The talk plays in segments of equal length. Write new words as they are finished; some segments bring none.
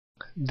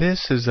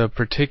This is of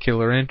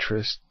particular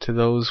interest to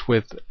those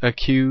with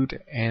acute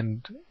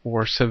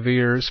and/or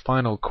severe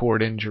spinal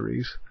cord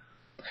injuries.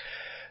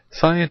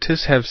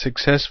 Scientists have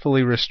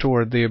successfully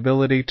restored the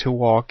ability to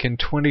walk in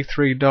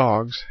 23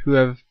 dogs who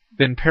have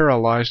been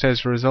paralyzed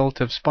as a result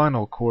of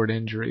spinal cord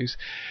injuries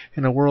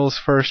in a world's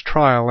first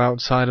trial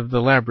outside of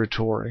the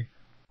laboratory.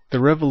 The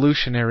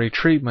revolutionary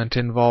treatment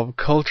involved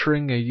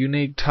culturing a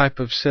unique type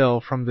of cell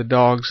from the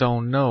dog's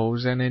own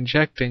nose and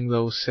injecting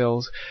those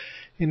cells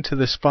into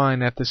the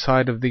spine at the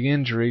site of the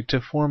injury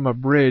to form a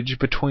bridge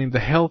between the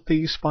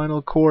healthy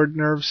spinal cord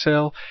nerve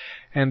cell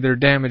and their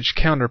damaged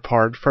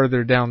counterpart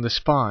further down the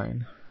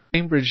spine.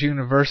 Cambridge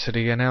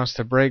University announced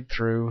the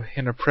breakthrough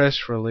in a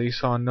press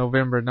release on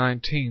November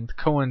 19th,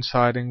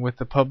 coinciding with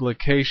the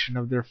publication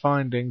of their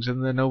findings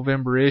in the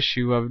November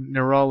issue of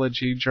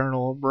Neurology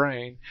journal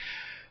Brain,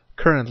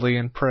 currently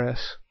in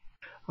press.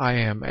 I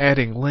am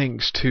adding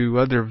links to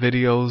other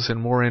videos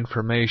and more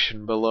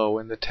information below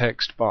in the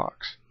text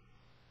box.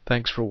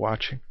 Thanks for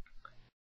watching.